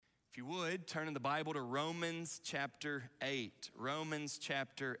If you would, turn in the Bible to Romans chapter 8. Romans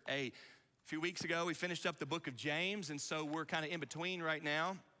chapter 8. A few weeks ago, we finished up the book of James, and so we're kind of in between right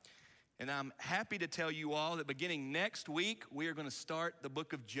now. And I'm happy to tell you all that beginning next week, we are going to start the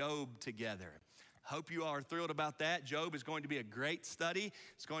book of Job together. Hope you all are thrilled about that. Job is going to be a great study.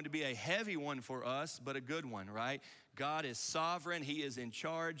 It's going to be a heavy one for us, but a good one, right? God is sovereign. He is in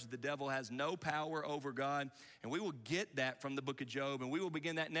charge. The devil has no power over God. And we will get that from the book of Job, and we will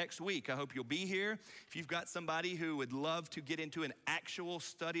begin that next week. I hope you'll be here. If you've got somebody who would love to get into an actual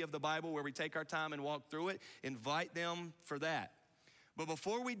study of the Bible where we take our time and walk through it, invite them for that. But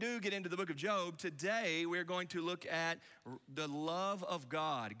before we do get into the book of Job, today we're going to look at the love of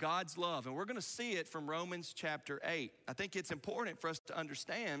God, God's love. And we're going to see it from Romans chapter 8. I think it's important for us to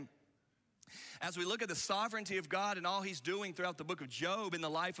understand as we look at the sovereignty of God and all he's doing throughout the book of Job, in the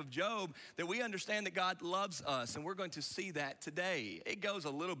life of Job, that we understand that God loves us, and we're going to see that today. It goes a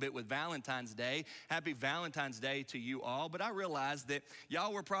little bit with Valentine's Day. Happy Valentine's Day to you all, but I realize that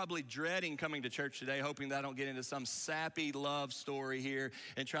y'all were probably dreading coming to church today, hoping that I don't get into some sappy love story here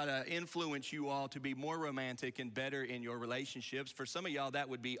and try to influence you all to be more romantic and better in your relationships. For some of y'all, that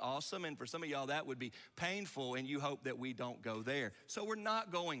would be awesome, and for some of y'all, that would be painful, and you hope that we don't go there. So we're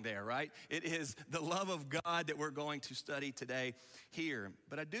not going there, right? It is the love of God that we're going to study today here.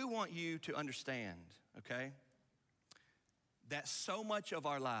 But I do want you to understand, okay, that so much of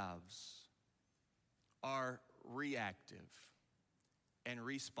our lives are reactive and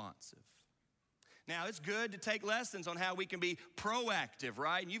responsive. Now, it's good to take lessons on how we can be proactive,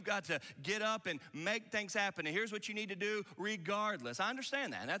 right? And you've got to get up and make things happen. And here's what you need to do regardless. I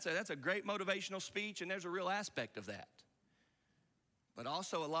understand that. And that's a great motivational speech, and there's a real aspect of that. But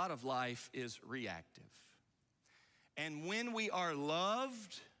also a lot of life is reactive. And when we are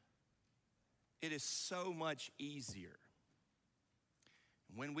loved, it is so much easier.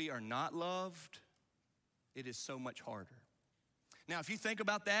 And when we are not loved, it is so much harder. Now, if you think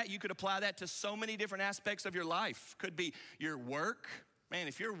about that, you could apply that to so many different aspects of your life. Could be your work. Man,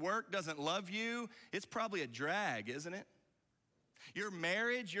 if your work doesn't love you, it's probably a drag, isn't it? Your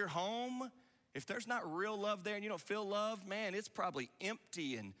marriage, your home. If there's not real love there and you don't feel loved, man, it's probably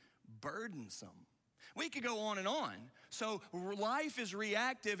empty and burdensome. We could go on and on. So life is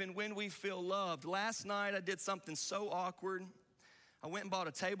reactive and when we feel loved. Last night I did something so awkward. I went and bought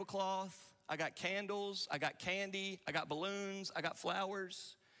a tablecloth. I got candles, I got candy, I got balloons, I got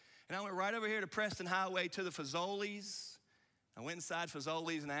flowers. And I went right over here to Preston Highway to the Fazoli's. I went inside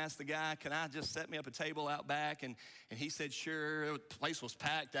Fazoli's and I asked the guy, can I just set me up a table out back? And he said, sure. The place was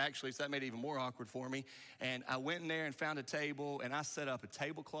packed, actually, so that made it even more awkward for me. And I went in there and found a table, and I set up a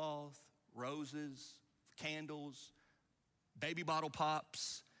tablecloth, roses, candles, baby bottle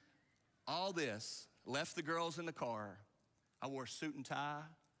pops, all this. Left the girls in the car. I wore a suit and tie,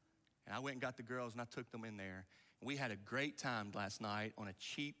 and I went and got the girls, and I took them in there. We had a great time last night on a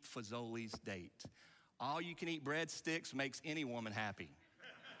cheap Fazoli's date. All you can eat breadsticks makes any woman happy.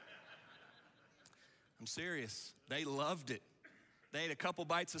 I'm serious. They loved it. They ate a couple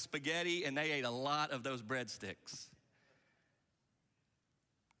bites of spaghetti and they ate a lot of those breadsticks.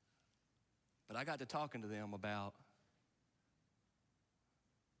 But I got to talking to them about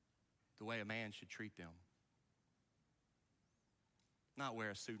the way a man should treat them. Not wear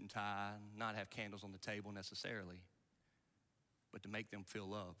a suit and tie, not have candles on the table necessarily, but to make them feel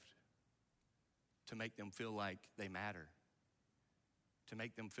loved. To make them feel like they matter, to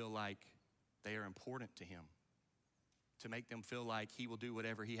make them feel like they are important to him, to make them feel like he will do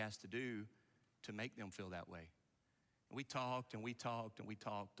whatever he has to do to make them feel that way. And we talked and we talked and we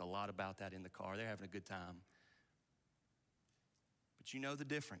talked a lot about that in the car. They're having a good time. But you know the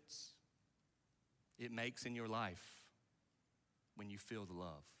difference it makes in your life when you feel the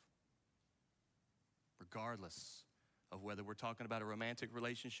love. Regardless of whether we're talking about a romantic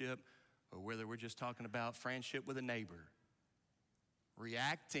relationship or whether we're just talking about friendship with a neighbor.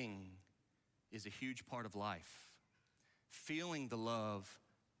 Reacting is a huge part of life. Feeling the love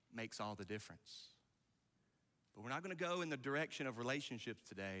makes all the difference. But we're not gonna go in the direction of relationships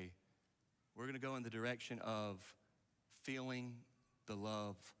today. We're gonna go in the direction of feeling the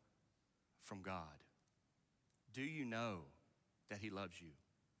love from God. Do you know that he loves you?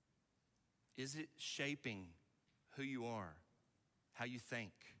 Is it shaping who you are, how you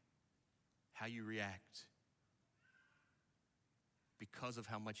think, how you react because of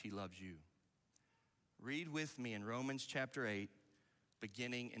how much he loves you? Read with me in Romans chapter 8,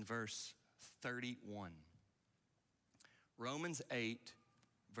 beginning in verse 31. Romans 8,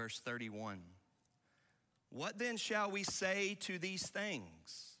 verse 31. What then shall we say to these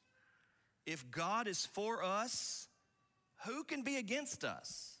things? If God is for us, who can be against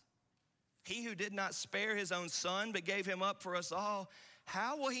us? He who did not spare his own son, but gave him up for us all,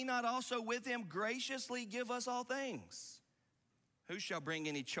 how will he not also with him graciously give us all things? Who shall bring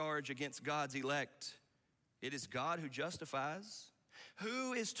any charge against God's elect? It is God who justifies.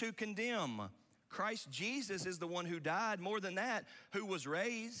 Who is to condemn? Christ Jesus is the one who died, more than that, who was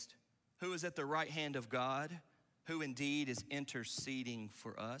raised, who is at the right hand of God, who indeed is interceding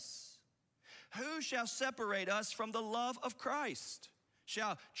for us. Who shall separate us from the love of Christ?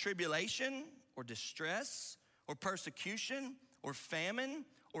 Shall tribulation or distress or persecution or famine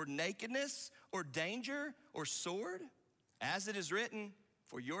or nakedness or danger or sword? As it is written,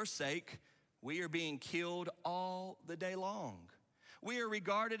 for your sake, we are being killed all the day long. We are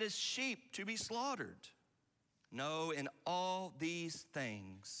regarded as sheep to be slaughtered. No, in all these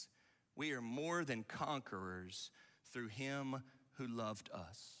things, we are more than conquerors through him who loved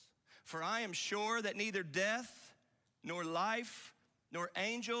us. For I am sure that neither death, nor life, nor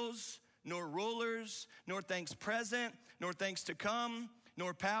angels, nor rulers, nor things present, nor things to come,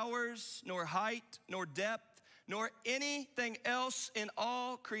 nor powers, nor height, nor depth, nor anything else in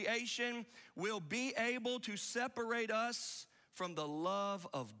all creation will be able to separate us from the love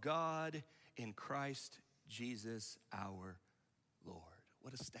of God in Christ Jesus our Lord.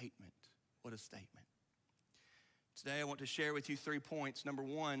 What a statement. What a statement. Today I want to share with you 3 points. Number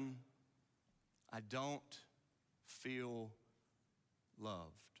one, I don't feel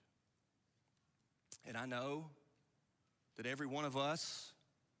loved. And I know that every one of us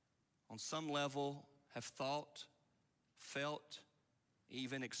on some level have thought, felt,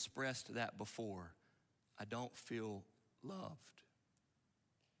 even expressed that before. I don't feel loved.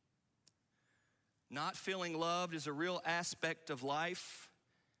 Not feeling loved is a real aspect of life.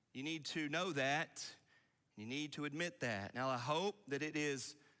 You need to know that. You need to admit that. Now, I hope that it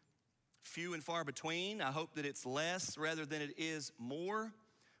is few and far between. I hope that it's less rather than it is more.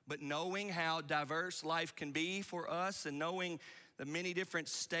 But knowing how diverse life can be for us and knowing the many different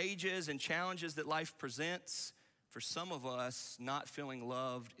stages and challenges that life presents, for some of us, not feeling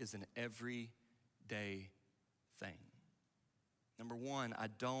loved is an everyday thing. Number one, I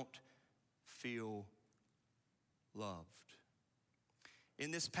don't feel loved. In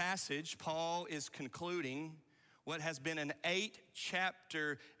this passage, Paul is concluding what has been an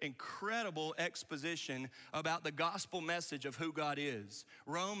 8-chapter incredible exposition about the gospel message of who God is.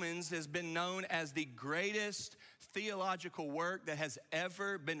 Romans has been known as the greatest theological work that has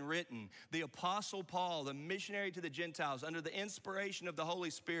ever been written. The Apostle Paul, the missionary to the Gentiles, under the inspiration of the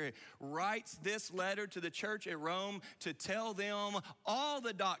Holy Spirit, writes this letter to the church at Rome to tell them all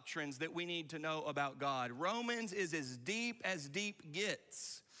the doctrines that we need to know about God. Romans is as deep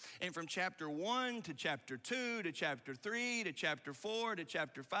gets. And from chapter 1 to chapter 2 to chapter 3 to chapter 4 to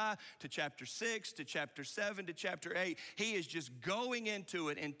chapter 5 to chapter 6 to chapter 7 to chapter 8, he is just going into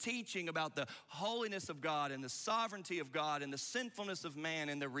it and teaching about the holiness of God and the sovereignty of God and the sinfulness of man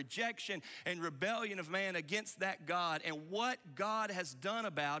and the rejection and rebellion of man against that God and what God has done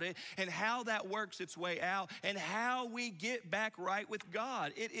about it and how that works its way out and how we get back right with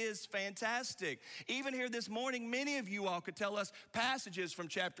God. It is fantastic. Even here this morning, many of you all could tell us passages from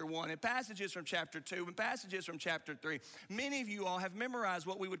chapter 1 and passages from chapter 2 and passages from chapter 3. Many of you all have memorized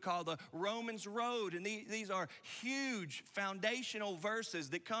what we would call the Romans Road, and these are huge foundational verses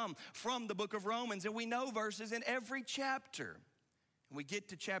that come from the book of Romans, and we know verses in every chapter. And we get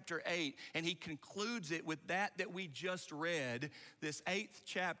to chapter 8, and he concludes it with that we just read, this 8th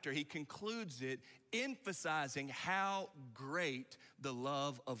chapter. He concludes it emphasizing how great the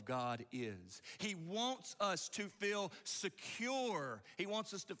love of God is. He wants us to feel secure. He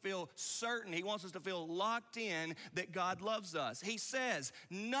wants us to feel certain. He wants us to feel locked in that God loves us. He says,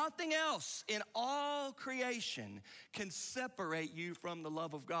 nothing else in all creation can separate you from the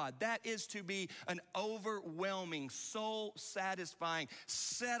love of God. That is to be an overwhelming, soul-satisfying,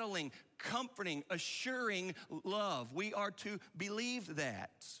 settling, comforting, assuring love. We are to believe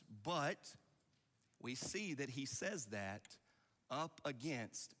that, but we see that he says that up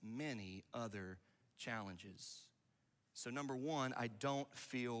against many other challenges. So number one, I don't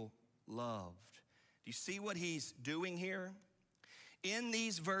feel loved. Do you see what he's doing here? In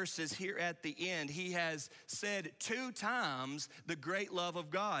these verses here at the end, he has said 2 times the great love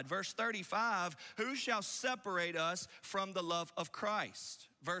of God. Verse 35, who shall separate us from the love of Christ?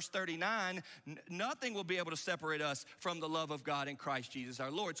 Verse 39, nothing will be able to separate us from the love of God in Christ Jesus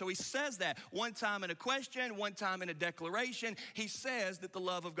our Lord. So he says that one time in a question, one time in a declaration. He says that the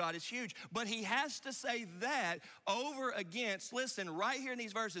love of God is huge. But he has to say that over against, listen, right here in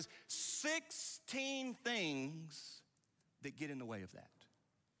these verses, 16 things that get in the way of that.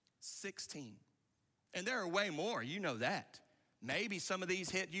 16. And there are way more, you know that. Maybe some of these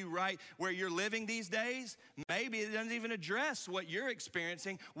hit you right where you're living these days. Maybe it doesn't even address what you're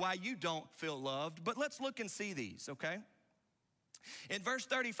experiencing, why you don't feel loved. But let's look and see these, okay? In verse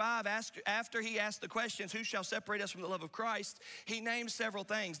 35, after he asked the questions, who shall separate us from the love of Christ, he names several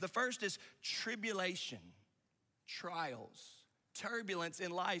things. The first is tribulation, trials, turbulence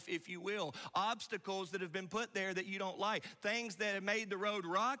in life, if you will, obstacles that have been put there that you don't like, things that have made the road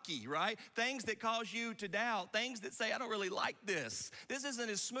rocky, right? Things that cause you to doubt, things that say, I don't really like this. This isn't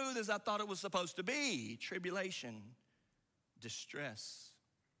as smooth as I thought it was supposed to be. Tribulation, distress,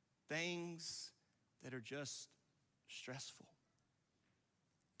 things that are just stressful,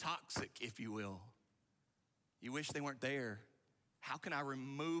 toxic, if you will. You wish they weren't there. How can I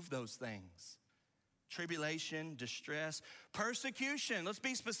remove those things? Tribulation, distress, persecution. Let's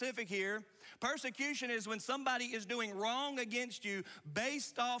be specific here. Persecution is when somebody is doing wrong against you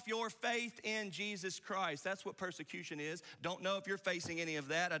based off your faith in Jesus Christ. That's what persecution is. Don't know if you're facing any of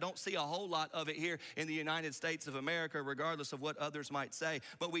that. I don't see a whole lot of it here in the United States of America, regardless of what others might say.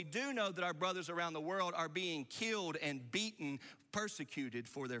 But we do know that our brothers around the world are being killed and beaten, persecuted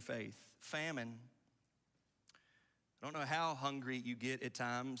for their faith. Famine. I don't know how hungry you get at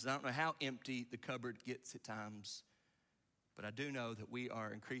times. I don't know how empty the cupboard gets at times. But I do know that we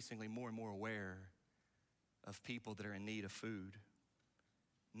are increasingly more and more aware of people that are in need of food.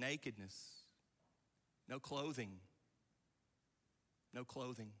 Nakedness, no clothing,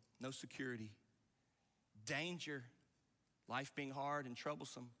 no security. Danger, life being hard and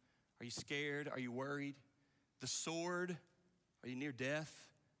troublesome. Are you scared? Are you worried? The sword, are you near death?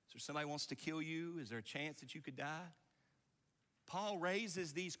 Is there somebody who wants to kill you? Is there a chance that you could die? Paul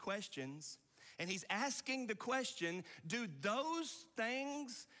raises these questions, and he's asking the question, do those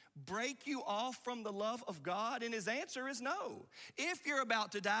things break you off from the love of God? And his answer is no. If you're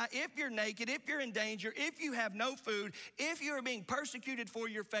about to die, if you're naked, if you're in danger, if you have no food, if you are being persecuted for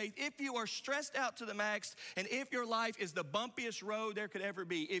your faith, if you are stressed out to the max, and if your life is the bumpiest road there could ever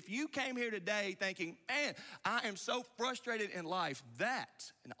be, if you came here today thinking, man, I am so frustrated in life, that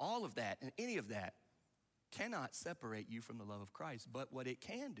and all of that and any of that cannot separate you from the love of Christ. But what it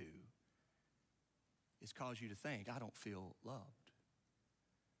can do is cause you to think, I don't feel loved.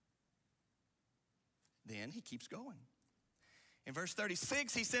 Then he keeps going. In verse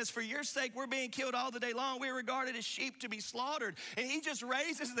 36, he says, for your sake, we're being killed all the day long. We're regarded as sheep to be slaughtered. And he just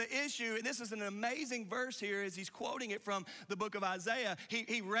raises the issue, and this is an amazing verse here as he's quoting it from the book of Isaiah.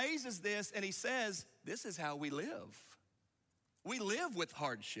 He raises this and he says, this is how we live. We live with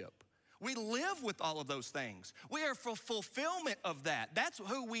hardship. We live with all of those things. We are for fulfillment of that. That's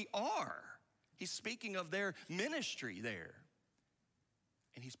who we are. He's speaking of their ministry there.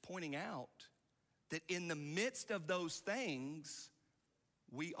 And he's pointing out that in the midst of those things,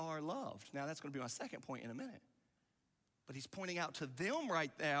 we are loved. Now, that's going to be my second point in a minute. But he's pointing out to them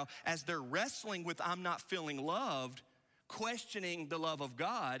right now as they're wrestling with I'm not feeling loved, questioning the love of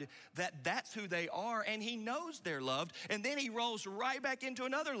God, that's who they are, and he knows they're loved. And then he rolls right back into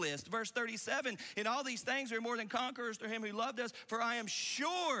another list. Verse 37, in all these things we are more than conquerors through him who loved us, for I am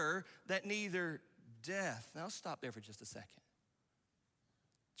sure that neither death. Now, let's stop there for just a second.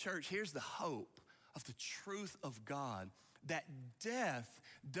 Church, here's the hope of the truth of God, that death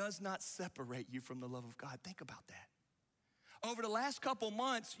does not separate you from the love of God. Think about that. Over the last couple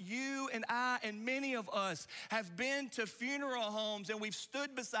months, you and I and many of us have been to funeral homes, and we've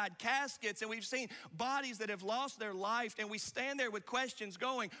stood beside caskets, and we've seen bodies that have lost their life, and we stand there with questions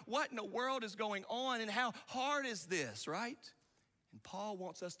going, what in the world is going on, and how hard is this, right? And Paul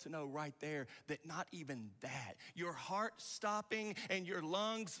wants us to know right there that not even that, your heart stopping and your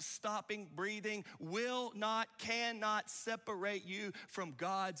lungs stopping breathing cannot separate you from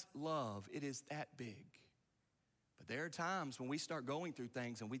God's love. It is that big. But there are times when we start going through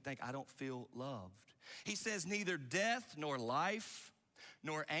things and we think, I don't feel loved. He says, neither death nor life,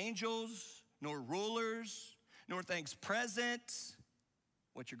 nor angels, nor rulers, nor things present,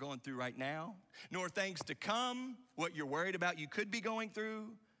 what you're going through right now, nor things to come, what you're worried about you could be going through,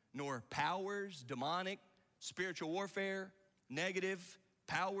 nor powers, demonic, spiritual warfare, negative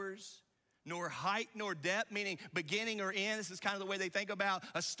powers, nor height nor depth, meaning beginning or end. This is kind of the way they think about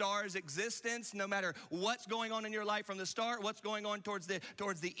a star's existence. No matter what's going on in your life from the start, what's going on towards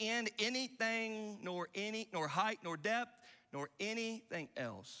the end, anything, nor height nor depth, nor anything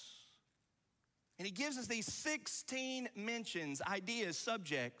else. And he gives us these 16 mentions, ideas,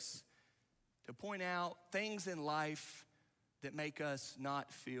 subjects to point out things in life that make us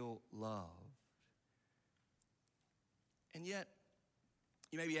not feel loved. And yet,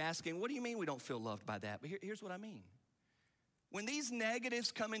 you may be asking, what do you mean we don't feel loved by that? But here's what I mean. When these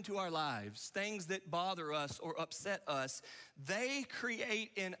negatives come into our lives, things that bother us or upset us, they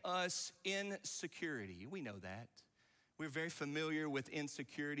create in us insecurity. We know that. We're very familiar with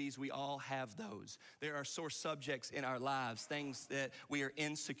insecurities. We all have those. There are sore subjects in our lives, things that we are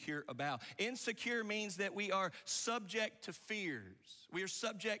insecure about. Insecure means that we are subject to fears. We are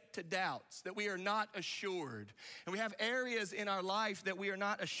subject to doubts, that we are not assured. And we have areas in our life that we are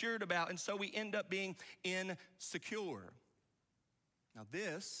not assured about, and so we end up being insecure. Now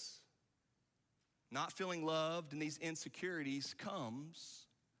this, not feeling loved and these insecurities comes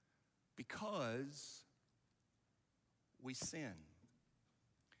because we sin.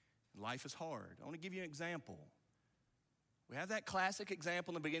 Life is hard. I want to give you an example. We have that classic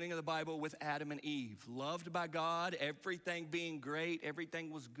example in the beginning of the Bible with Adam and Eve. Loved by God, everything being great,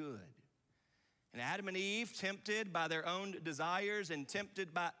 everything was good. And Adam and Eve, tempted by their own desires and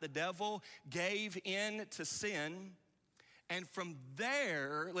tempted by the devil, gave in to sin. And from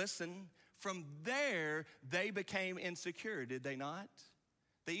there, listen, from there, they became insecure, did they not?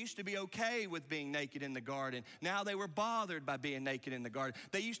 They used to be okay with being naked in the garden. Now they were bothered by being naked in the garden.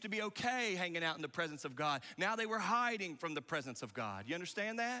 They used to be okay hanging out in the presence of God. Now they were hiding from the presence of God. You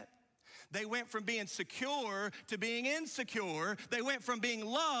understand that? They went from being secure to being insecure. They went from being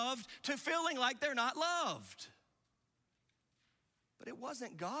loved to feeling like they're not loved. But it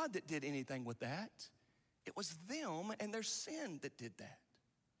wasn't God that did anything with that. It was them and their sin that did that.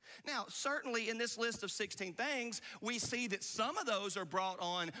 Now, certainly in this list of 16 things, we see that some of those are brought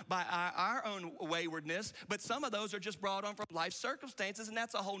on by our own waywardness, but some of those are just brought on from life circumstances, and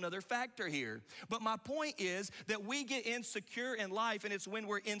that's a whole nother factor here. But my point is that we get insecure in life, and it's when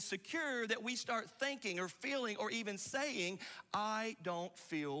we're insecure that we start thinking or feeling or even saying, I don't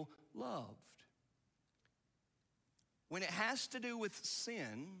feel loved. When it has to do with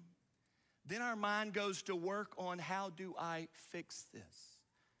sin, then our mind goes to work on how do I fix this?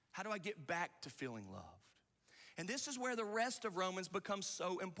 How do I get back to feeling loved? And this is where the rest of Romans becomes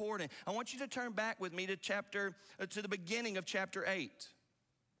so important. I want you to turn back with me to the beginning of chapter 8.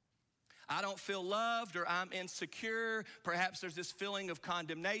 I don't feel loved or I'm insecure. Perhaps there's this feeling of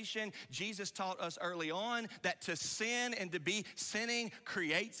condemnation. Jesus taught us early on that to sin and to be sinning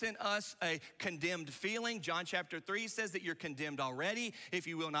creates in us a condemned feeling. John chapter 3 says that you're condemned already. If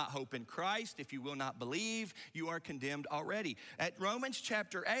you will not hope in Christ, if you will not believe, you are condemned already. At Romans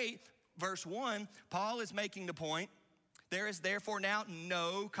chapter 8, verse 1, Paul is making the point, there is therefore now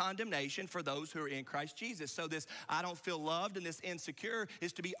no condemnation for those who are in Christ Jesus. So this I don't feel loved and this insecure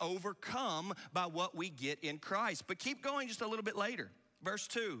is to be overcome by what we get in Christ. But keep going just a little bit later. Verse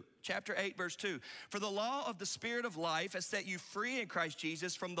 2, chapter 8, verse 2. For the law of the Spirit of life has set you free in Christ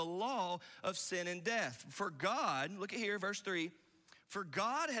Jesus from the law of sin and death. For God, look at here, verse 3. For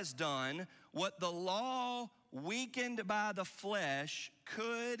God has done what the law weakened by the flesh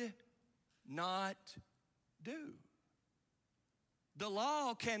could not do. The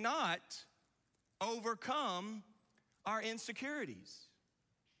law cannot overcome our insecurities.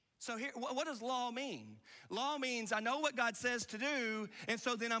 So here, what does law mean? Law means I know what God says to do, and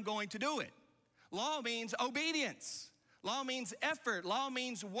so then I'm going to do it. Law means obedience. Law means effort. Law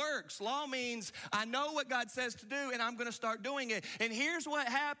means works. Law means I know what God says to do, and I'm going to start doing it. And here's what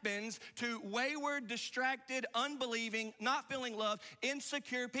happens to wayward, distracted, unbelieving, not feeling loved,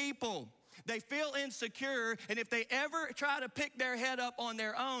 insecure people. They feel insecure, and if they ever try to pick their head up on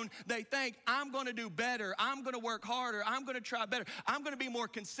their own, they think, I'm going to do better, I'm going to work harder, I'm going to try better, I'm going to be more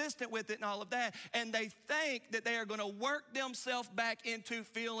consistent with it and all of that. And they think that they are going to work themselves back into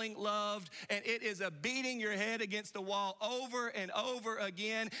feeling loved, and it is a beating your head against the wall over and over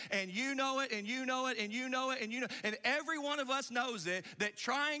again, and you know it, and you know it, and you know it, and you know, and every one of us knows it, that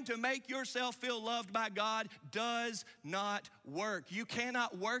trying to make yourself feel loved by God does not work. You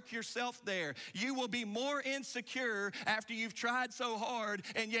cannot work yourself there. You will be more insecure after you've tried so hard,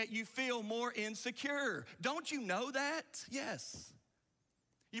 and yet you feel more insecure. Don't you know that? Yes.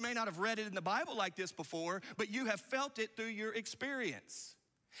 You may not have read it in the Bible like this before, but you have felt it through your experience.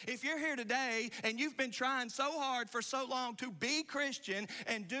 If you're here today and you've been trying so hard for so long to be Christian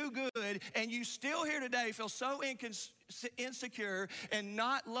and do good, and you still here today feel so insecure and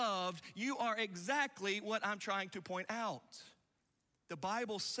not loved, you are exactly what I'm trying to point out. The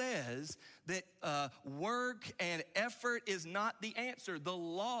Bible says that work and effort is not the answer. The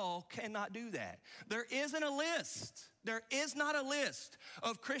law cannot do that. There isn't a list. There is not a list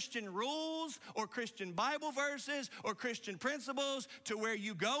of Christian rules or Christian Bible verses or Christian principles to where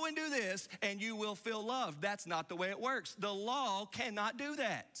you go and do this and you will feel loved. That's not the way it works. The law cannot do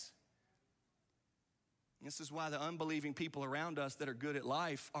that. This is why the unbelieving people around us that are good at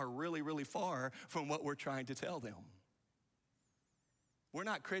life are really, really far from what we're trying to tell them. We're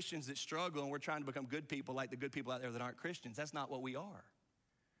not Christians that struggle and we're trying to become good people like the good people out there that aren't Christians. That's not what we are.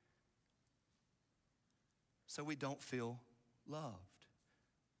 So we don't feel loved.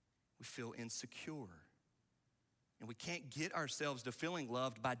 We feel insecure. And we can't get ourselves to feeling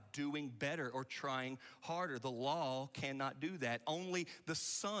loved by doing better or trying harder. The law cannot do that. Only the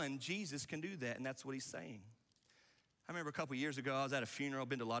Son, Jesus, can do that, and that's what he's saying. I remember a couple years ago, I was at a funeral. I've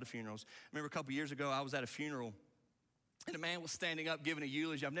been to a lot of funerals. I remember a couple years ago, I was at a funeral, and a man was standing up giving a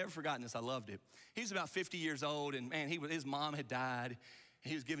eulogy. I've never forgotten this. I loved it. He was about 50 years old, and man, his mom had died. And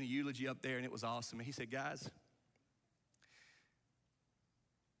he was giving a eulogy up there, and it was awesome. And he said, guys,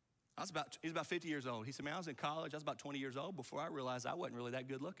 he was about 50 years old. He said, man, I was in college. I was about 20 years old before I realized I wasn't really that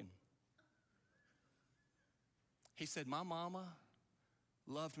good looking. He said, my mama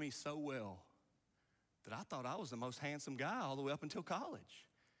loved me so well that I thought I was the most handsome guy all the way up until college.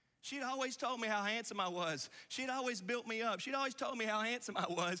 She'd always told me how handsome I was. She'd always built me up. She'd always told me how handsome I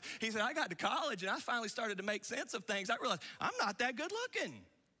was. He said, I got to college and I finally started to make sense of things. I realized I'm not that good looking.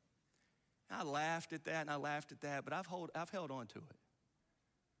 I laughed at that and I laughed at that, but I've held on to it.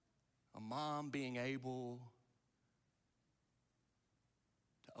 A mom being able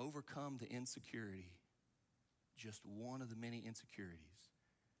to overcome the insecurity, just one of the many insecurities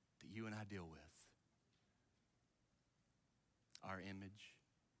that you and I deal with. Our image,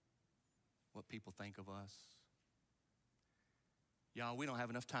 what people think of us. Y'all, we don't have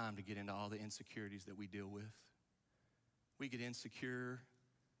enough time to get into all the insecurities that we deal with. We get insecure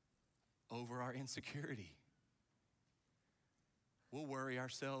over our insecurity. We'll worry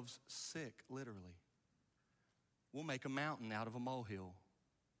ourselves sick, literally. We'll make a mountain out of a molehill.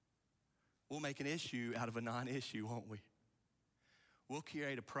 We'll make an issue out of a non-issue, won't we? We'll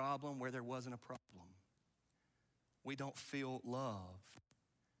create a problem where there wasn't a problem. We don't feel love.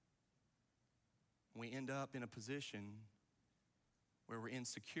 We end up in a position where we're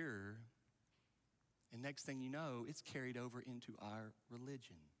insecure, and next thing you know, it's carried over into our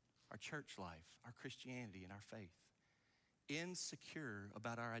religion, our church life, our Christianity, and our faith. Insecure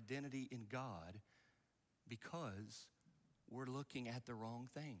about our identity in God because we're looking at the wrong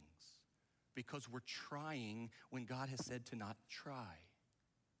things, because we're trying when God has said to not try.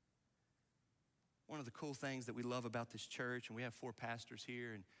 One of the cool things that we love about this church, and we have 4 pastors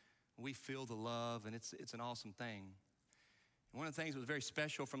here, and we feel the love, and it's an awesome thing. And one of the things that was very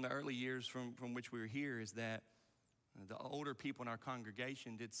special from the early years from which we were here is that the older people in our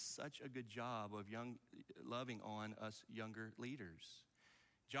congregation did such a good job of loving on us younger leaders.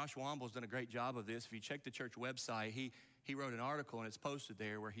 Josh Womble's done a great job of this. If you check the church website, he wrote an article, and it's posted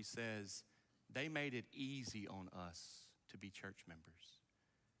there, where he says, they made it easy on us to be church members.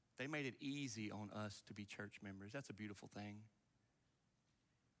 They made it easy on us to be church members. That's a beautiful thing.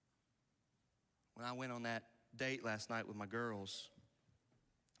 When I went on that date last night with my girls,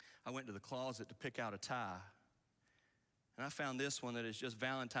 I went to the closet to pick out a tie. And I found this one that is just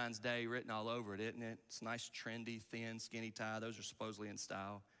Valentine's Day written all over it, isn't it? It's a nice, trendy, thin, skinny tie. Those are supposedly in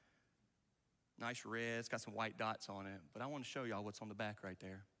style. Nice red. It's got some white dots on it. But I want to show y'all what's on the back right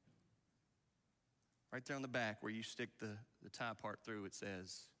there. Right there on the back where you stick the tie part through, it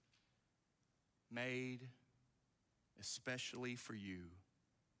says, made especially for you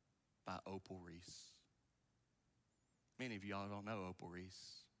by Opal Reese. Many of y'all don't know Opal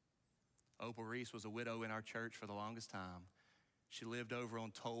Reese. Opal Reese was a widow in our church for the longest time. She lived over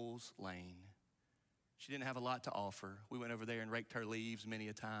on Tolles Lane. She didn't have a lot to offer. We went over there and raked her leaves many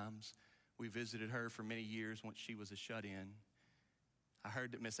a times. We visited her for many years once she was a shut-in. I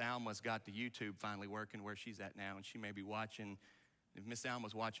heard that Miss Alma's got the YouTube finally working where she's at now, and she may be watching. If Miss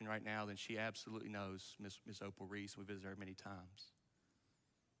Alma's watching right now, then she absolutely knows Miss Opal Reese. We visited her many times.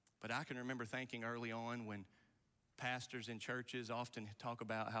 But I can remember thinking early on when pastors in churches often talk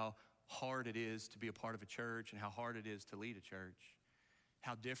about how hard it is to be a part of a church and how hard it is to lead a church,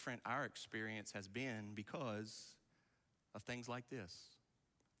 how different our experience has been because of things like this.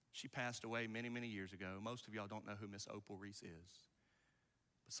 She passed away many, many years ago. Most of y'all don't know who Miss Opal Reese is.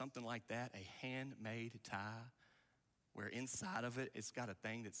 But something like that, a handmade tie, where inside of it, it's got a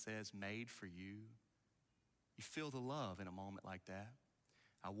thing that says made for you. You feel the love in a moment like that.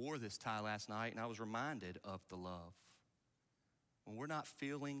 I wore this tie last night and I was reminded of the love. When we're not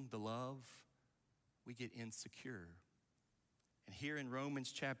feeling the love, we get insecure. And here in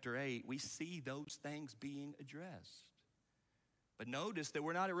Romans chapter 8, we see those things being addressed. But notice that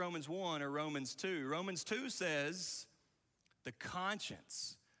we're not at Romans 1 or Romans 2. Romans 2 says the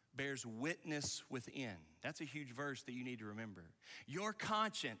conscience bears witness within. That's a huge verse that you need to remember. Your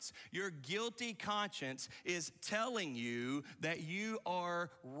conscience, your guilty conscience is telling you that you are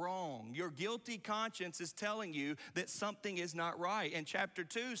wrong. Your guilty conscience is telling you that something is not right. And chapter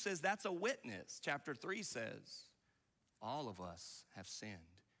 2 says that's a witness. Chapter 3 says all of us have sinned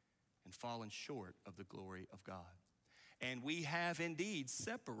and fallen short of the glory of God. And we have indeed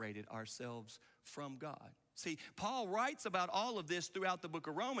separated ourselves from God. See, Paul writes about all of this throughout the book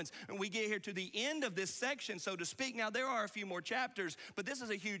of Romans, and we get here to the end of this section, so to speak. Now, there are a few more chapters, but this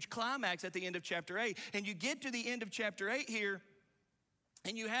is a huge climax at the end of chapter 8. And you get to the end of chapter 8 here,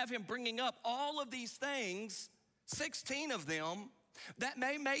 and you have him bringing up all of these things, 16 of them, that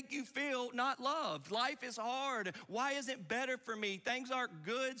may make you feel not loved. Life is hard. Why isn't it better for me? Things aren't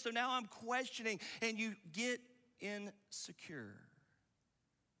good, so now I'm questioning, and you get insecure.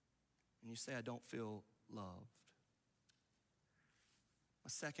 And you say, I don't feel loved. My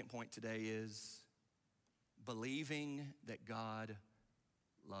second point today is believing that God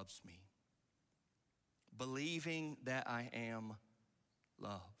loves me. Believing that I am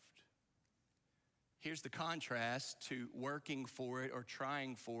loved. Here's the contrast to working for it or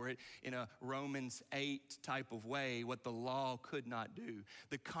trying for it in a Romans 8 type of way, what the law could not do.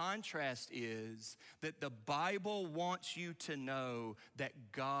 The contrast is that the Bible wants you to know that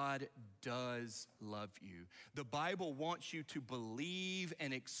God does love you. The Bible wants you to believe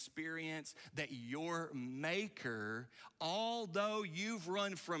and experience that your Maker, although you've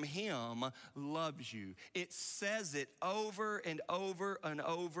run from Him, loves you. It says it over and over and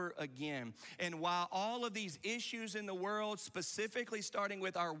over again. And while all of these issues in the world, specifically starting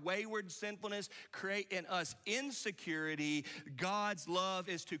with our wayward sinfulness, create in us insecurity, God's love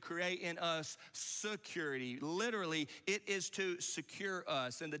is to create in us security. Literally, it is to secure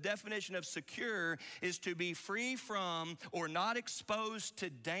us. And the definition of secure is to be free from or not exposed to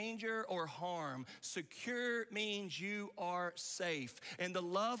danger or harm. Secure means you are safe. And the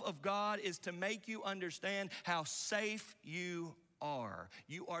love of God is to make you understand how safe you are.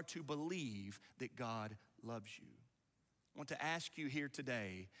 You are to believe that God loves you. I want to ask you here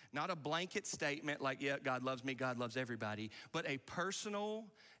today, not a blanket statement like, yeah, God loves me, God loves everybody, but a personal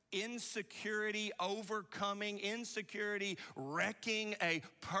insecurity overcoming, insecurity wrecking, a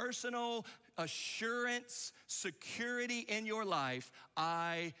personal assurance, security in your life.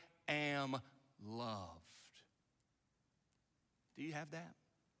 I am loved. Do you have that?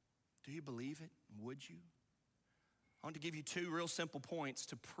 Do you believe it? Would you? I want to give you two real simple points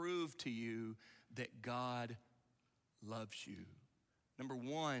to prove to you that God loves you. Number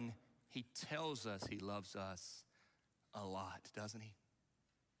one, He tells us He loves us a lot, doesn't He?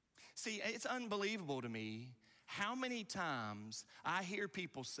 See, it's unbelievable to me how many times I hear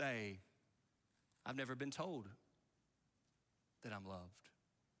people say, I've never been told that I'm loved.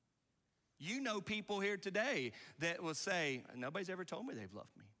 You know people here today that will say, nobody's ever told me they've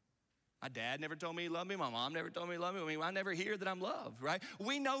loved me. My dad never told me he loved me. My mom never told me he loved me. I mean, I never hear that I'm loved, right?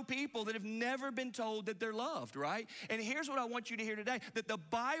 We know people that have never been told that they're loved, right? And here's what I want you to hear today, that the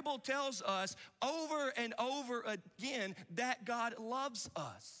Bible tells us over and over again that God loves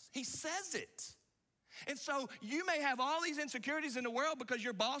us. He says it. And so you may have all these insecurities in the world because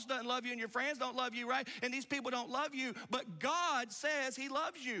your boss doesn't love you and your friends don't love you, right? And these people don't love you, but God says He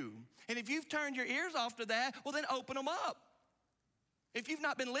loves you. And if you've turned your ears off to that, well, then open them up. If you've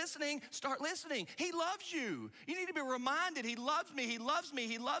not been listening, start listening. He loves you. You need to be reminded, He loves me, He loves me,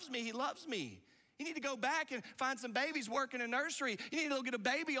 He loves me, He loves me. You need to go back and find some babies working in a nursery. You need to go get a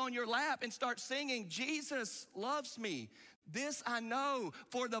baby on your lap and start singing, Jesus loves me. This I know,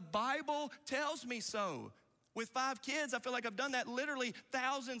 for the Bible tells me so. With 5 kids, I feel like I've done that literally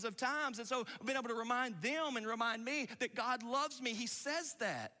thousands of times. And so I've been able to remind them and remind me that God loves me. He says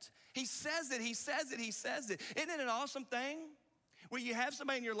that. He says it, He says it, He says it. Isn't it an awesome thing? Where you have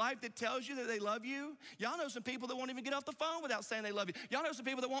somebody in your life that tells you that they love you. Y'all know some people that won't even get off the phone without saying they love you. Y'all know some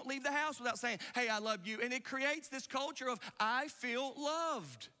people that won't leave the house without saying, hey, I love you. And it creates this culture of, I feel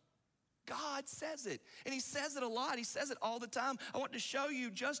loved. God says it, and He says it a lot. He says it all the time. I want to show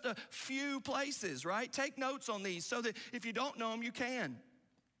you just a few places, right? Take notes on these so that if you don't know them, you can.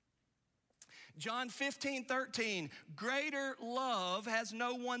 John 15:13, greater love has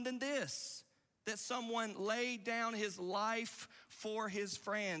no one than this, that someone laid down his life for his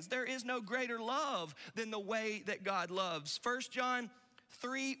friends. There is no greater love than the way that God loves. 1 John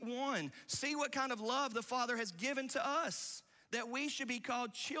 3:1, see what kind of love the Father has given to us, that we should be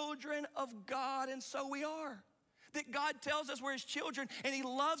called children of God, and so we are. That God tells us we're His children, and He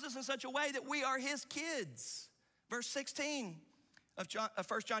loves us in such a way that we are His kids. Verse 16 of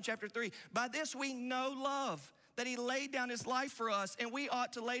 1 John chapter 3, by this we know love, that he laid down his life for us, and we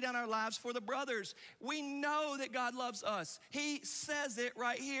ought to lay down our lives for the brothers. We know that God loves us. He says it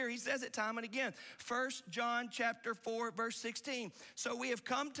right here. He says it time and again. 1 John chapter 4, verse 16. So we have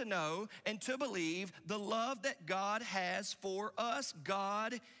come to know and to believe the love that God has for us.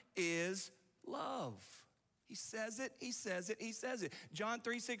 God is love. He says it, he says it, he says it. John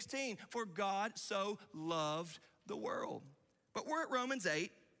 3:16, for God so loved the world. But we're at Romans 8.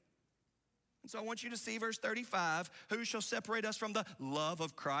 And so I want you to see verse 35, who shall separate us from the love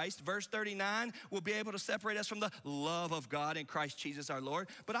of Christ? Verse 39 will be able to separate us from the love of God in Christ Jesus our Lord.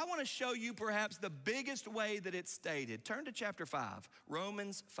 But I want to show you perhaps the biggest way that it's stated. Turn to chapter 5,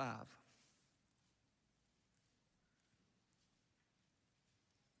 Romans 5.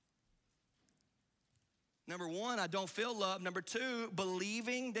 Number one, I don't feel love. Number two,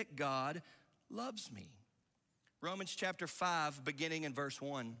 believing that God loves me. Romans chapter 5, beginning in verse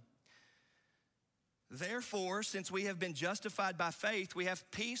 1. Therefore, since we have been justified by faith, we have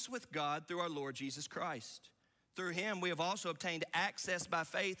peace with God through our Lord Jesus Christ. Through him we have also obtained access by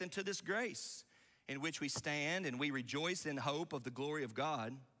faith into this grace, in which we stand and we rejoice in hope of the glory of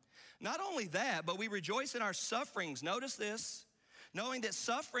God. Not only that, but we rejoice in our sufferings. Notice this. Knowing that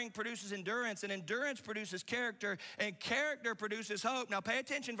suffering produces endurance, and endurance produces character, and character produces hope. Now pay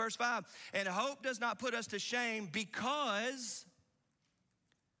attention, verse 5. And hope does not put us to shame, because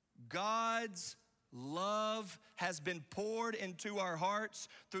God's love has been poured into our hearts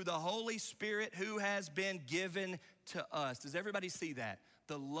through the Holy Spirit who has been given to us. Does everybody see that?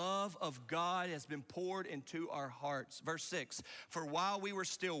 The love of God has been poured into our hearts. Verse 6, for while we were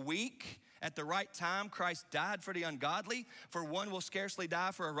still weak, at the right time, Christ died for the ungodly. For one will scarcely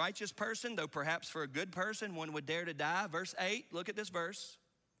die for a righteous person, though perhaps for a good person one would dare to die. Verse 8, look at this verse.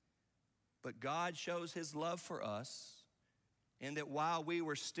 But God shows his love for us in that while we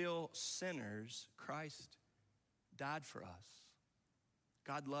were still sinners, Christ died for us.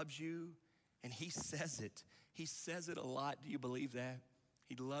 God loves you, and he says it. He says it a lot. Do you believe that?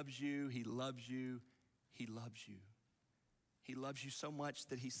 He loves you, he loves you, he loves you. He loves you so much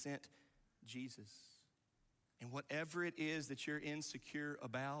that he sent Jesus. And whatever it is that you're insecure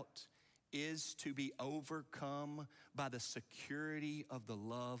about is to be overcome by the security of the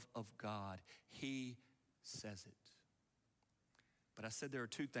love of God. He says it. But I said there are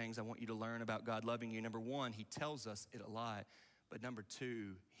two things I want you to learn about God loving you. Number one, he tells us it a lot. But number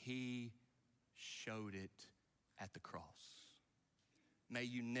two, he showed it at the cross. May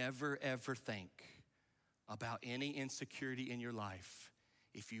you never, ever think about any insecurity in your life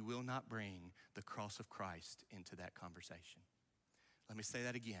if you will not bring the cross of Christ into that conversation. Let me say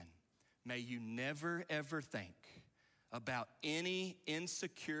that again. May you never, ever think about any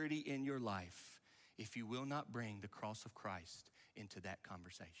insecurity in your life if you will not bring the cross of Christ into that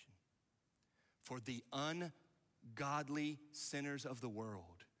conversation. For the ungodly sinners of the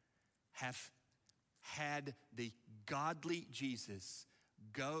world have had the godly Jesus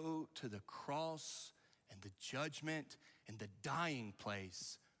go to the cross and the judgment and the dying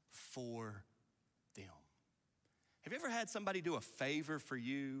place for them. Have you ever had somebody do a favor for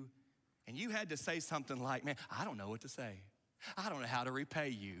you and you had to say something like, man, I don't know what to say. I don't know how to repay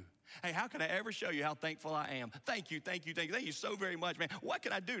you. Hey, how can I ever show you how thankful I am? Thank you, thank you, thank you. Thank you so very much, man. What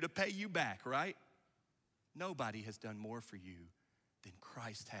can I do to pay you back, right? Nobody has done more for you than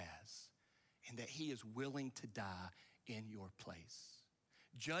Christ has, and that he is willing to die in your place.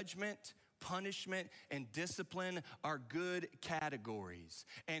 Judgment, punishment, and discipline are good categories,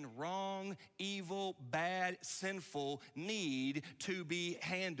 and wrong, evil, bad, sinful need to be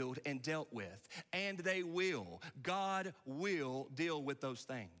handled and dealt with, and they will. God will deal with those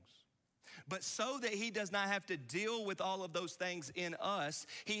things. But so that he does not have to deal with all of those things in us,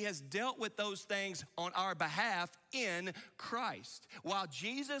 he has dealt with those things on our behalf in Christ. While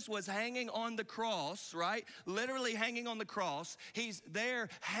Jesus was hanging on the cross, right? Literally hanging on the cross, he's there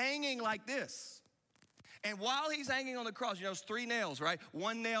hanging like this. And while he's hanging on the cross, you know, it's 3 nails, right?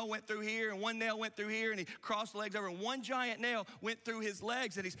 One nail went through here and one nail went through here, and he crossed the legs over, and one giant nail went through his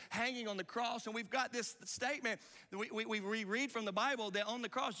legs, and he's hanging on the cross. And we've got this statement, we read from the Bible that on the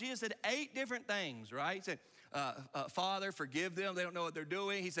cross, Jesus said 8 different things, right? He said, Father, forgive them. They don't know what they're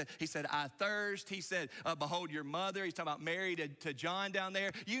doing. He said, I thirst. He said, behold your mother. He's talking about Mary to John down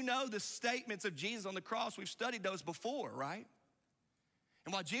there. You know the statements of Jesus on the cross. We've studied those before, right?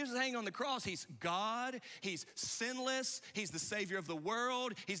 And while Jesus is hanging on the cross, he's God, he's sinless, he's the Savior of the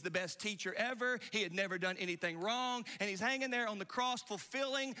world, he's the best teacher ever, he had never done anything wrong, and he's hanging there on the cross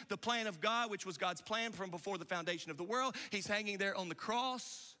fulfilling the plan of God, which was God's plan from before the foundation of the world. He's hanging there on the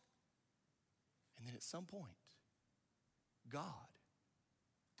cross, and then at some point, God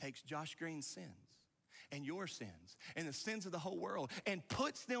takes Josh Green's sins and your sins and the sins of the whole world and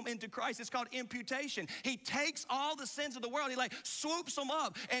puts them into Christ. It's called imputation. He takes all the sins of the world, he like swoops them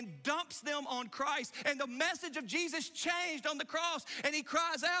up and dumps them on Christ. And the message of Jesus changed on the cross. And he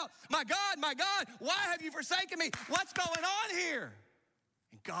cries out, my God, why have you forsaken me? What's going on here?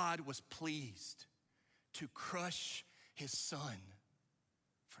 And God was pleased to crush his son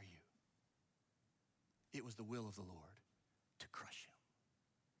for you. It was the will of the Lord to crush him,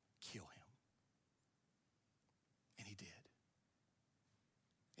 kill him. And he did.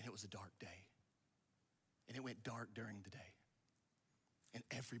 And it was a dark day. And it went dark during the day. And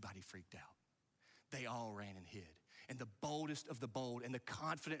everybody freaked out. They all ran and hid. And the boldest of the bold and the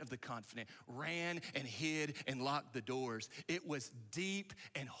confident of the confident ran and hid and locked the doors. It was deep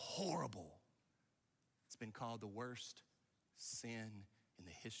and horrible. It's been called the worst sin in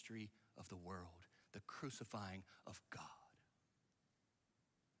the history of the world, the crucifying of God.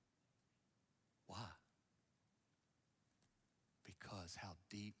 Why? Because how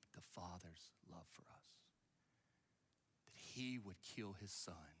deep the Father's love for us, that he would kill his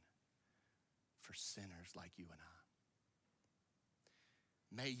son for sinners like you and I.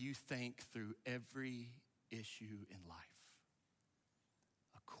 May you think through every issue in life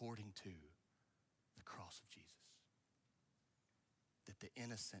according to the cross of Jesus, that the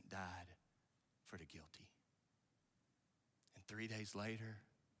innocent died for the guilty. And 3 days later,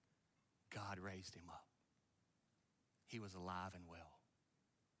 God raised him up. He was alive and well.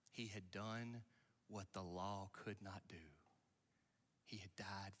 He had done what the law could not do. He had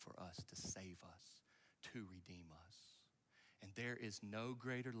died for us to save us, to redeem us. And there is no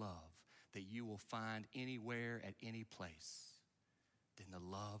greater love that you will find anywhere at any place than the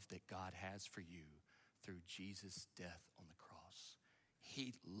love that God has for you through Jesus' death on the cross.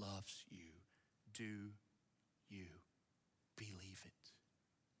 He loves you. Do you believe it?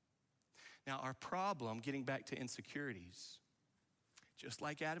 Now, our problem, getting back to insecurities, just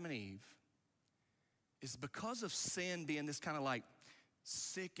like Adam and Eve, is because of sin being this kind of like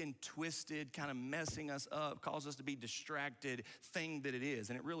sick and twisted, kind of messing us up, cause us to be distracted thing that it is,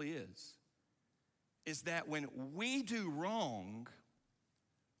 and it really is that when we do wrong,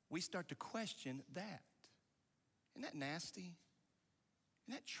 we start to question that. Isn't that nasty?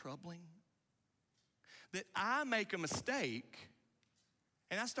 Isn't that troubling? That I make a mistake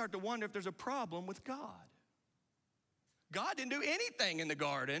and I start to wonder if there's a problem with God. God didn't do anything in the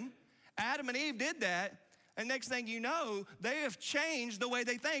garden. Adam and Eve did that. And next thing you know, they have changed the way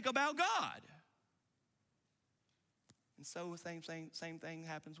they think about God. And so the same thing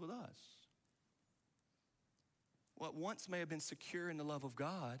happens with us. What once may have been secure in the love of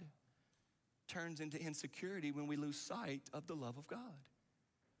God turns into insecurity when we lose sight of the love of God,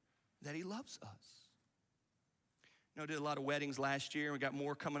 that he loves us. You know, I did a lot of weddings last year. We got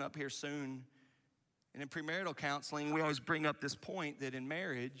more coming up here soon. And in premarital counseling, we always bring up this point that in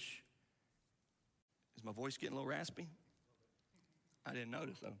marriage, is my voice getting a little raspy? I didn't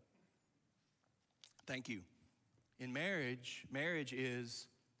notice though. Thank you. In marriage is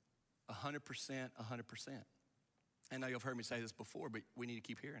 100%, 100%. I know you've heard me say this before, but we need to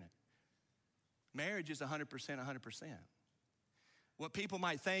keep hearing it. Marriage is 100%, 100%. What people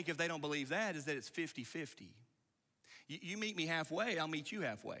might think if they don't believe that is that it's 50-50. You meet me halfway, I'll meet you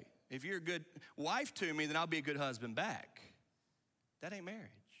halfway. If you're a good wife to me, then I'll be a good husband back. That ain't marriage.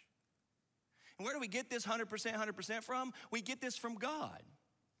 And where do we get this 100%, 100% from? We get this from God.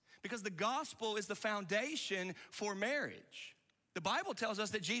 Because the gospel is the foundation for marriage. The Bible tells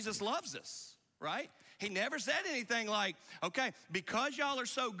us that Jesus loves us, right? He never said anything like, okay, because y'all are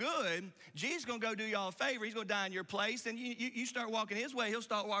so good, Jesus gonna go do y'all a favor. He's gonna die in your place, and you start walking his way, he'll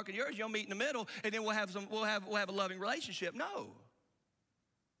start walking yours. You'll meet in the middle, and then we'll have a loving relationship. No.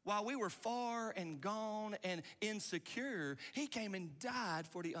 While we were far and gone and insecure, he came and died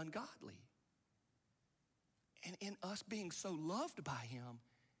for the ungodly. And in us being so loved by him,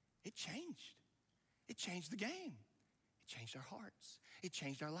 it changed. It changed the game. It changed our hearts. It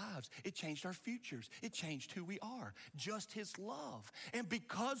changed our lives. It changed our futures. It changed who we are. Just his love. And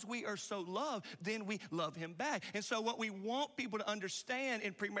because we are so loved, then we love him back. And so what we want people to understand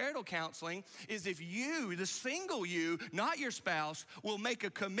in premarital counseling is if you, the single you, not your spouse, will make a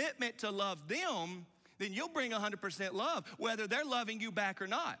commitment to love them, then you'll bring 100% love, whether they're loving you back or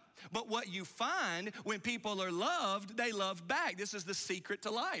not. But what you find when people are loved, they love back. This is the secret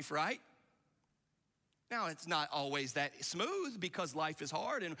to life, right? Now, it's not always that smooth because life is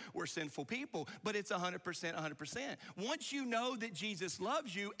hard and we're sinful people, but it's 100%, 100%. Once you know that Jesus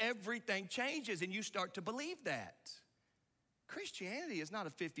loves you, everything changes and you start to believe that. Christianity is not a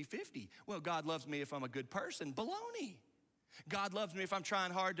 50-50. Well, God loves me if I'm a good person. Baloney. God loves me if I'm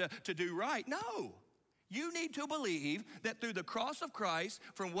trying hard to do right. No. You need to believe that through the cross of Christ,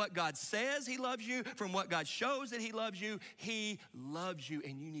 from what God says he loves you, from what God shows that he loves you,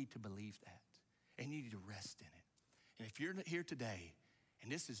 and you need to believe that. And you need to rest in it. And if you're here today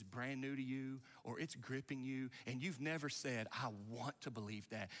and this is brand new to you, or it's gripping you, and you've never said, I want to believe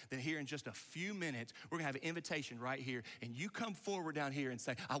that, then here in just a few minutes, we're gonna have an invitation right here, and you come forward down here and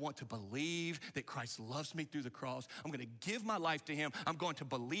say, I want to believe that Christ loves me through the cross. I'm gonna give my life to him. I'm going to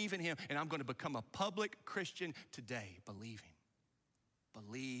believe in him, and I'm gonna become a public Christian today. Believe him.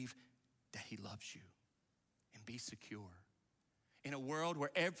 Believe that he loves you, and be secure. In a world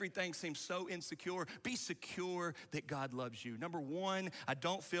where everything seems so insecure, be secure that God loves you. Number one, I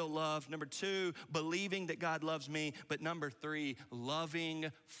don't feel loved. Number two, believing that God loves me. But number three,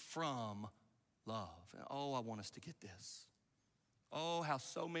 loving from love. Oh, I want us to get this. Oh, how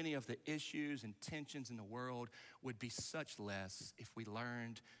so many of the issues and tensions in the world would be such less if we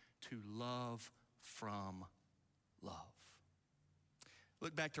learned to love from love.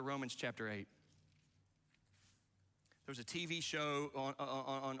 Look back to Romans chapter 8. There was a TV show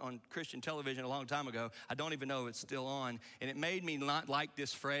on Christian television a long time ago. I don't even know if it's still on. And it made me not like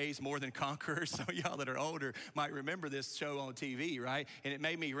this phrase, more than conquerors. Some of y'all that are older might remember this show on TV, right? And it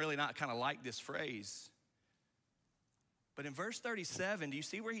made me really not kind of like this phrase. But in verse 37, do you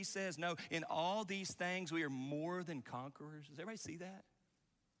see where he says, no, in all these things we are more than conquerors? Does everybody see that?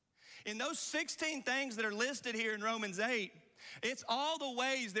 In those 16 things that are listed here in Romans 8, it's all the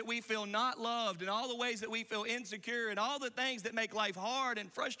ways that we feel not loved, and all the ways that we feel insecure, and all the things that make life hard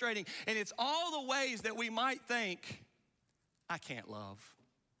and frustrating. And it's all the ways that we might think, I can't love.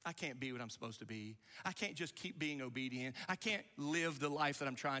 I can't be what I'm supposed to be. I can't just keep being obedient. I can't live the life that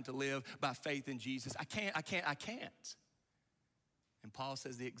I'm trying to live by faith in Jesus. I can't. And Paul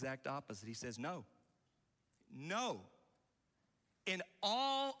says the exact opposite. He says, no. In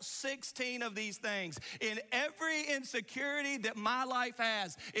all 16 of these things, in every insecurity that my life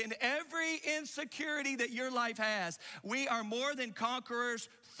has, in every insecurity that your life has, we are more than conquerors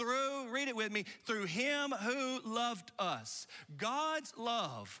through, read it with me, through him who loved us. God's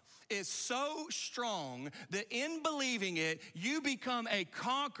love is so strong that in believing it, you become a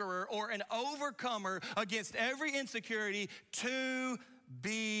conqueror or an overcomer against every insecurity to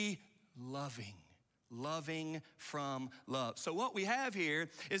be loving. Loving from love. So what we have here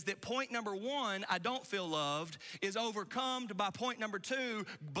is that point number one, I don't feel loved, is overcome by point number two,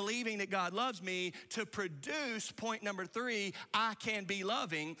 believing that God loves me, to produce point number three, I can be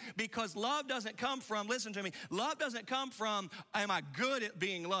loving, because love doesn't come from, listen to me, love doesn't come from, am I good at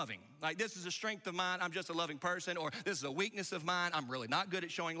being loving? Like, this is a strength of mine, I'm just a loving person, or this is a weakness of mine, I'm really not good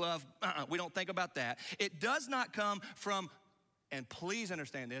at showing love. We don't think about that. It does not come from, and please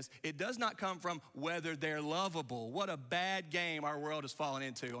understand this, it does not come from whether they're lovable. What a bad game our world has fallen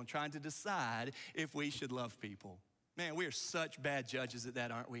into on trying to decide if we should love people. Man, we are such bad judges at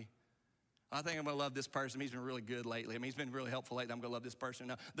that, aren't we? I think I'm gonna love this person. He's been really good lately. I mean, he's been really helpful lately. I'm gonna love this person.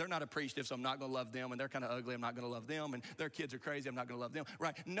 No, they're not appreciative, so I'm not gonna love them. And they're kind of ugly, I'm not gonna love them. And their kids are crazy, I'm not gonna love them.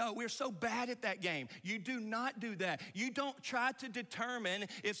 Right? No, we're so bad at that game. You do not do that. You don't try to determine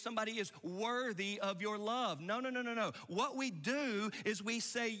if somebody is worthy of your love. No. What we do is we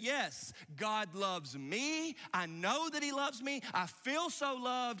say, yes, God loves me. I know that he loves me. I feel so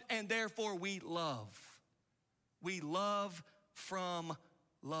loved, and therefore we love. We love from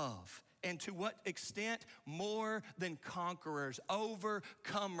love. And to what extent? More than conquerors,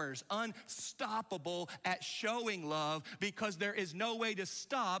 overcomers, unstoppable at showing love, because there is no way to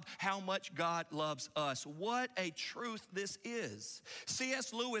stop how much God loves us. What a truth this is.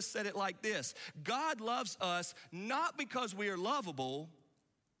 C.S. Lewis said it like this: God loves us not because we are lovable,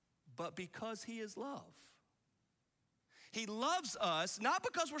 but because he is love. He loves us not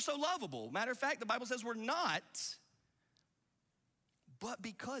because we're so lovable. Matter of fact, the Bible says we're not, but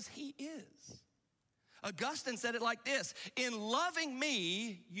because he is. Augustine said it like this: in loving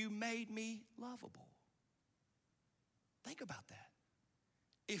me, you made me lovable. Think about that.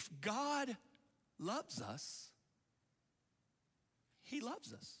 If God loves us, he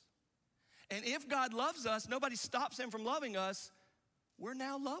loves us. And if God loves us, nobody stops him from loving us, we're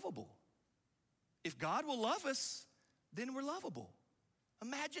now lovable. If God will love us, then we're lovable.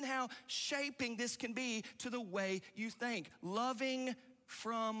 Imagine how shaping this can be to the way you think. Loving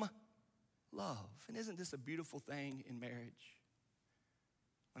from love. And isn't this a beautiful thing in marriage?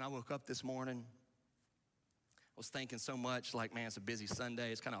 When I woke up this morning, I was thinking so much, like, man, it's a busy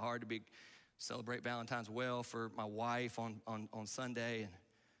Sunday. It's kind of hard to celebrate Valentine's well for my wife on Sunday. And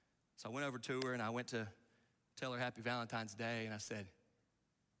so I went over to her and I went to tell her happy Valentine's Day, and I said,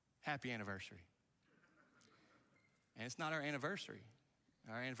 happy anniversary. And it's not our anniversary.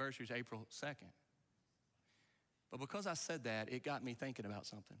 Our anniversary is April 2nd. But because I said that, it got me thinking about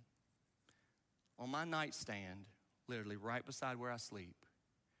something. On my nightstand, literally right beside where I sleep,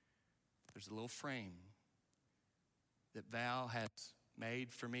 there's a little frame that Val has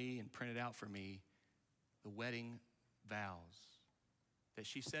made for me and printed out for me, the wedding vows that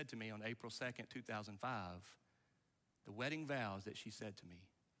she said to me on April 2nd, 2005. The wedding vows that she said to me.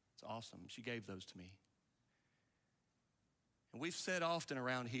 It's awesome. She gave those to me. And we've said often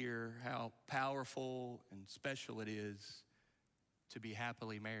around here how powerful and special it is to be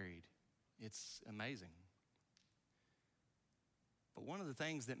happily married. It's amazing. But one of the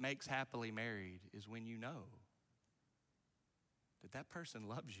things that makes happily married is when you know that that person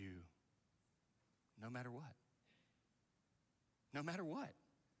loves you no matter what. No matter what,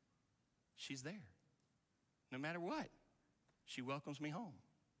 she's there. No matter what, she welcomes me home.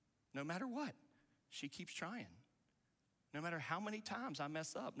 No matter what, she keeps trying. No matter how many times I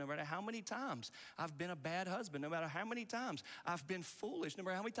mess up, no matter how many times I've been a bad husband, no matter how many times I've been foolish, no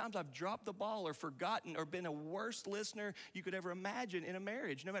matter how many times I've dropped the ball or forgotten or been a worse listener you could ever imagine in a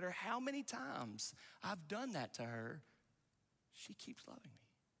marriage, no matter how many times I've done that to her, she keeps loving me.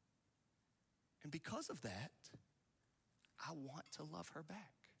 And because of that, I want to love her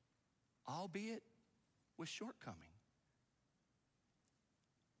back, albeit with shortcoming.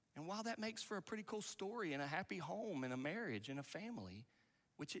 And while that makes for a pretty cool story and a happy home and a marriage and a family,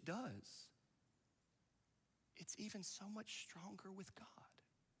 which it does, it's even so much stronger with God.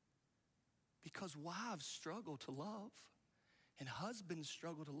 Because wives struggle to love, and husbands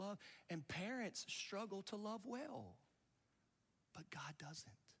struggle to love, and parents struggle to love well. But God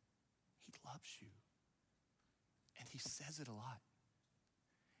doesn't. He loves you. And he says it a lot.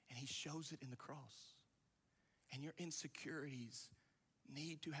 And he shows it in the cross. And your insecurities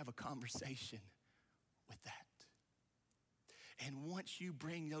need to have a conversation with that. And once you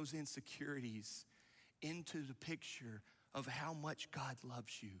bring those insecurities into the picture of how much God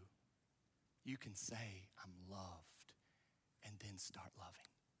loves you, you can say, I'm loved, and then start loving.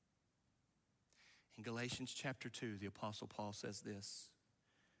 In Galatians chapter 2, the Apostle Paul says this,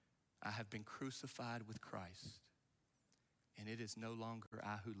 I have been crucified with Christ, and it is no longer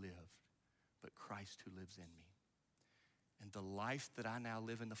I who live, but Christ who lives in me. And the life that I now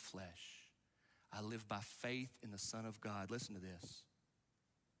live in the flesh, I live by faith in the Son of God, listen to this,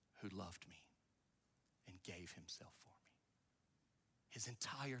 who loved me and gave himself for me. His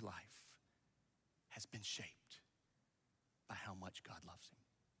entire life has been shaped by how much God loves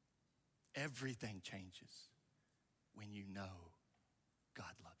him. Everything changes when you know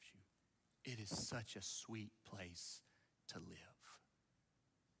God loves you. It is such a sweet place to live.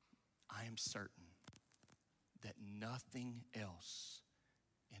 I am certain that nothing else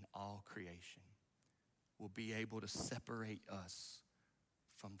in all creation will be able to separate us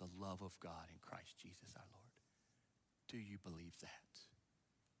from the love of God in Christ Jesus our Lord. Do you believe that?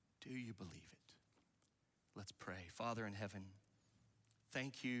 Do you believe it? Let's pray. Father in heaven,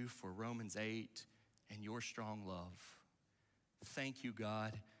 thank you for Romans 8 and your strong love. Thank you,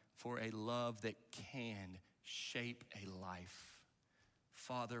 God, for a love that can shape a life.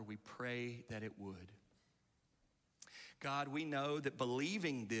 Father, we pray that it would. God, we know that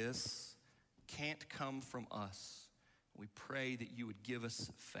believing this can't come from us. We pray that you would give us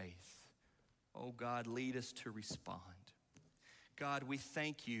faith. Oh God, lead us to respond. God, we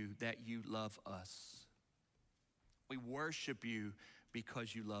thank you that you love us. We worship you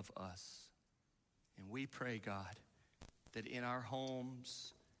because you love us. And we pray, God, that in our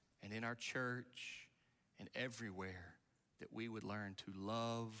homes and in our church and everywhere, that we would learn to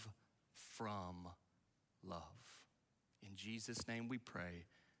love from love. In Jesus' name we pray,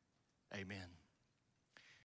 amen.